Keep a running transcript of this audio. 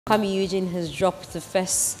Kuami Eugene has dropped the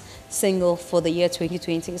first single for the year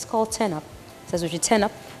 2020. It's called Turn Up. It says we should turn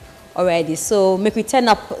up already. So make we turn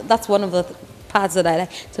up. That's one of the parts that I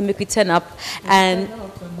like. So make we turn up and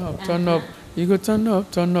turn up. You go turn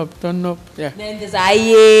up, turn up, turn up. Yeah. then there's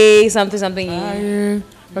aye something something. Aye,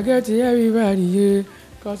 forget to everybody, yeah.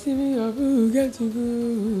 Cause if you boo, get to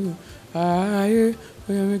boo. Aye,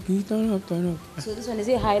 make you turn up, turn up. So this one is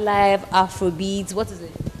it high life, Afrobeats. What is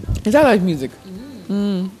it? Is that like music?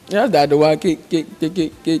 Yeah, that's the one.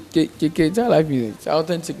 It's that like music. It's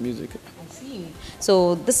authentic music. I see.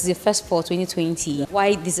 So this is your first for 2020.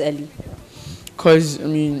 Why this early? Cause I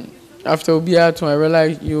mean, after Obiato, I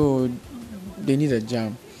realized they need a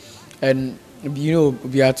jam, and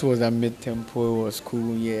Obiato was a mid tempo, was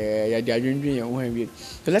cool. Yeah, they're doing.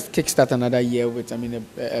 So let's kickstart another year with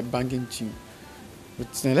a banging tune. But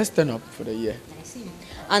let's turn up for the year. I see.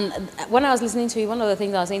 And when I was listening to you, one of the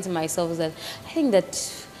things I was saying to myself was that I think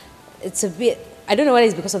that it's a bit, I don't know whether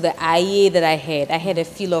it's because of the aye that I heard. I had a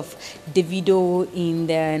feel of Davido in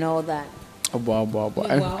there and all that. Oh, wow. What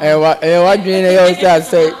do you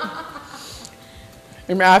say?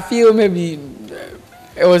 I feel maybe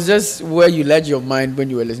it was just where you led your mind when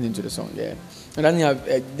you were listening to the song, yeah. And I didn't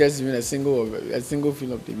have just even a single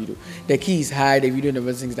feel of Davido. The key is high. Davido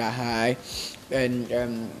never sings that high,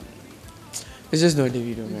 and it's just not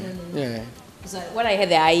Davido, man. Yeah. So when I heard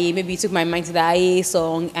the IE, maybe it took my mind to the IE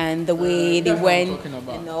song and the way they went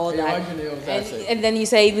and all that. And then you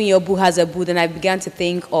say even your boo has a boo, and I began to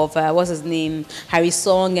think of what's his name, Harry's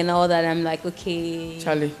song and all that. I'm like, okay.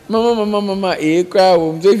 Charlie, mama,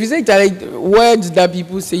 so if you say Charlie, words that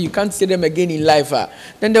people say you can't say them again in life,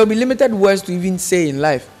 then there will be limited words to even say in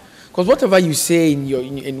life. Because whatever you say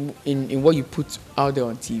in what you put out there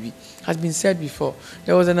on TV has been said before.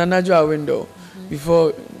 There was an Anajua window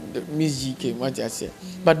before Miss G came, what I said.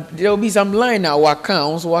 But there will be some line now, what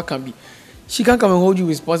can be. She can't come and hold you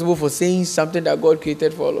responsible for saying something that God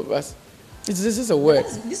created for all of us. This is a word.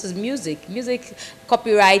 This is music,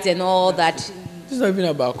 copyright and all that. This is not even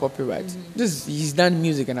about copyright. He's done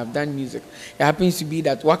music and I've done music. It happens to be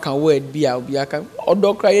that what can word be, I'll be, I can, or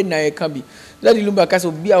dog cry now, it can be. That you look back,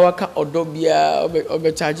 so be our can or dog be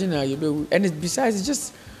or charging, and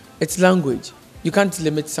besides, it's language. You can't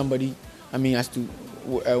limit somebody, as to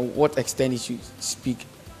what extent he should speak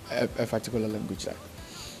a particular language like.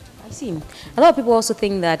 I see. A lot of people also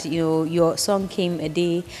think that your song came a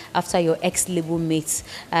day after your ex-label mate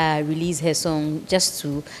released her song, just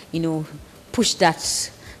to push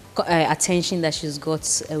that attention that she's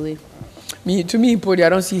got away. To me, Podi, I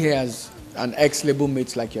don't see her as an ex-label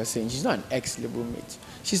mate like you're saying. She's not an ex-label mate.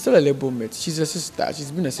 She's still a label mate. She's a sister.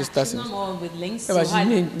 She's been a sister since. Not more with links. Yeah,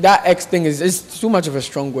 but that ex thing is too much of a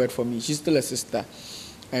strong word for me. She's still a sister,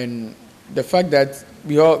 and the fact that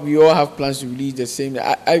we all have plans to release the same.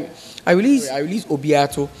 I release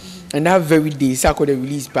Obiato, and that very day, Sako the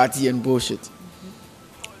release party and bullshit.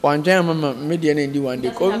 One time, Mama made the one day.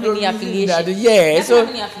 Any affiliation? Yeah, so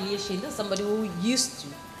any affiliation. That's somebody who used to.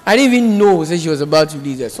 I didn't even know that she was about to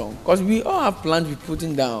release a song because we all have plans we're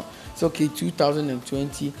putting down. It's okay,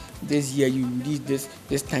 2020, this year you release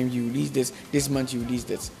this time you release this month you release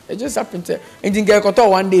this. It just happened to anything get caught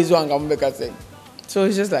one day so I'm gonna say. So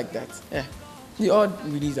it's just like that. Yeah. We all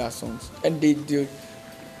release our songs and they do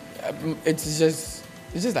it's just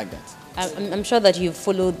like that. I'm sure that you've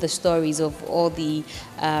followed the stories of all the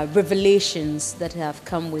revelations that have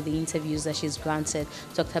come with the interviews that she's granted.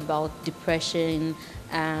 Talked about depression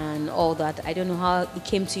and all that. I don't know how it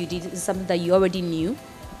came to you. Is it something that you already knew?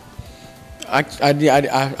 I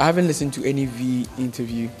haven't listened to any V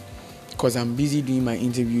interview because I'm busy doing my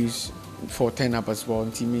interviews for 10 Up as well.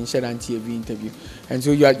 Team Shed and TV interview. And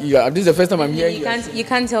so you are this is the first time I'm here. You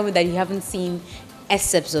can't tell me that you haven't seen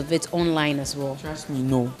excerpts of it online as well. Trust me,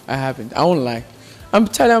 no, I haven't. I won't lie. I'm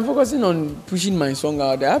focusing on pushing my song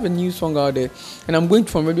out there. I have a new song out there, and I'm going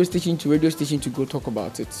from radio station to radio station to go talk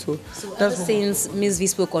about it. So ever since Ms. V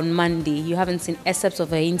spoke on Monday, you haven't seen excerpts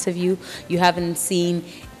of her interview. You haven't seen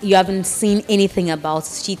anything about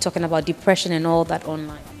she talking about depression and all that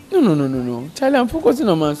online. No. Charlie, I'm focusing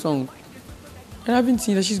on my song, and I haven't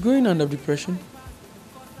seen that she's going under depression.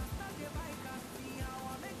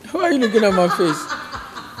 Why are you looking at my face?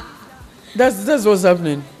 That's what's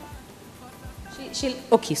happening.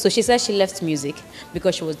 Okay, so she said she left music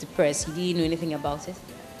because she was depressed. You didn't know anything about it?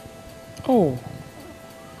 Oh.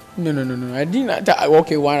 No. I didn't.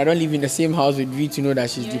 Okay, one, I don't live in the same house with V to know that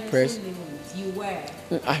she's depressed. You were.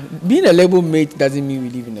 Being a label mate doesn't mean we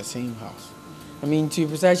live in the same house. To be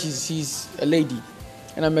precise, she's a lady.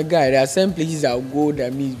 And I'm a guy. There are some places I'll go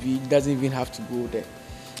that means V doesn't even have to go there.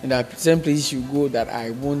 And there are some places you go that I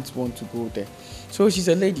won't want to go there. So she's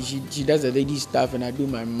a lady. She does the lady stuff, and I do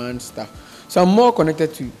my man stuff. So I'm more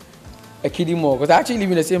connected to a kiddie more, because I actually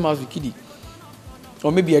live in the same house with kiddie,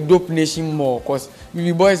 or maybe a dope nation more, because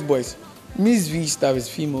we boys. Miss V stuff is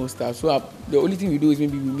female stuff. So the only thing we do is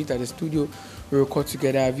maybe we meet at the studio, we record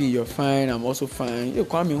together. V, you're fine, I'm also fine. You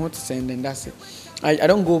call me what to send, and that's it. I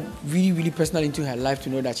don't go really personal into her life to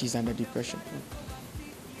know that she's under depression.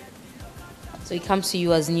 So it comes to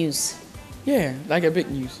you as news. Yeah, like a big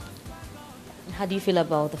news. How do you feel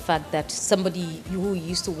about the fact that somebody who you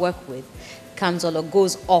used to work with comes on or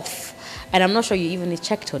goes off? And I'm not sure you even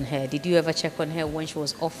checked on her. Did you ever check on her when she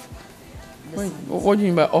was off? What do you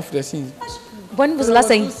mean by off the scene? When was the last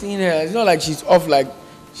time? Seen her? It's not like she's off. Like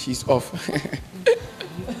she's off.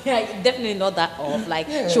 Yeah, definitely not that off. Like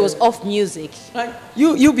she was off music. Like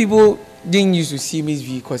you people didn't used to see Miss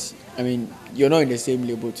V because I mean you're not in the same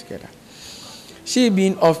label together. She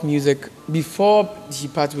been off music before she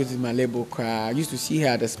parted with my label. I used to see her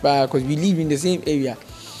at the spa because we live in the same area.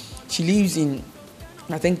 She lives in,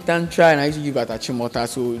 I think, Tantra, and I used to live at Achimota,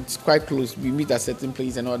 so it's quite close. We meet at certain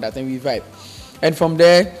places and all that, and we vibe. And from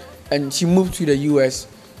there, and she moved to the US,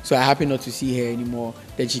 so I happen not to see her anymore.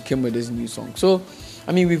 Then she came with this new song. So,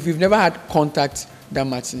 I mean, we've never had contact that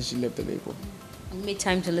much since she left the label. You made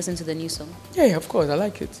time to listen to the new song? Yeah, of course, I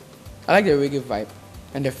like it. I like the reggae vibe.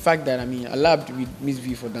 And the fact that, I mean, I loved with Miss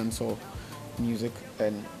V for dancehall music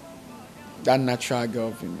and that natural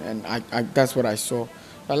girl, and I that's what I saw.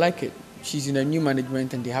 I like it. She's in a new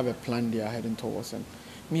management and they have a plan they are heading towards. And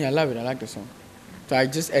me, I love it. I like the song. So I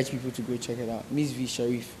just urge people to go check it out. Miss V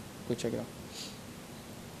Sharif, go check it out.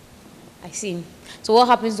 I see. So what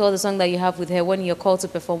happens to all the songs that you have with her when you're called to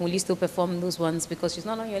perform? Will you still perform those ones because she's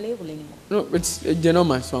not on your label anymore? No, they're not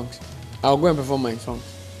my songs. I'll go and perform my songs.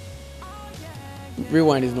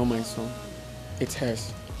 Rewind is not my song. It's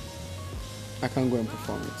hers. I can't go and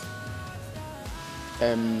perform it.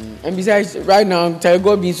 And besides, right now,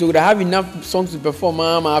 God being so good, I have enough songs to perform.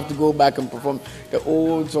 I have to go back and perform the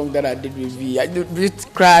old song that I did with V. I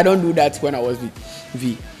don't do that when I was with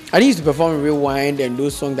V. I used to perform Rewind and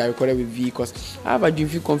those songs that I recorded with V because I have a dream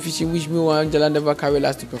feel confusion which me and Angela never carried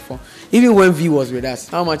us to perform. Even when V was with us,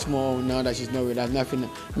 how much more now that she's not with us, nothing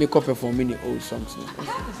make up performing the old songs. I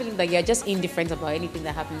have a feeling that you're just indifferent about anything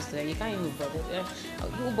that happens to her. You can't even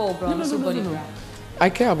bother. No. I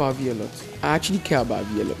care about V a lot. I actually care about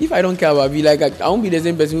V a lot. If I don't care about V, like I won't be the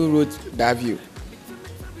same person who wrote that view.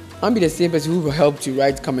 I won't be the same person who helped to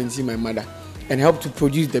write Come and See My Mother and help to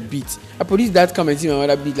produce the beat. I produced that Come and See My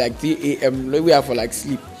Mother beat like 3 a.m. We are for like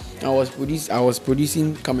sleep. I was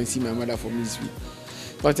producing Come and See My Mother for Miss V.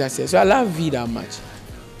 What I said. So I love V that much.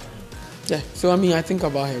 Yeah. So I mean, I think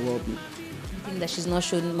about her well-being. You think that she's not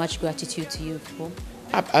shown much gratitude to you before?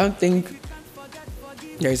 I don't think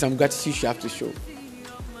there is some gratitude she have to show.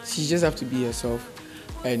 She just have to be herself.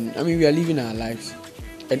 And I mean, we are living our lives.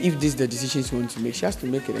 And if this is the decision she wants to make, she has to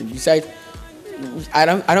make it. And besides, I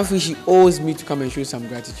don't think she owes me to come and show some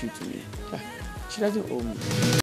gratitude to me. She doesn't owe me.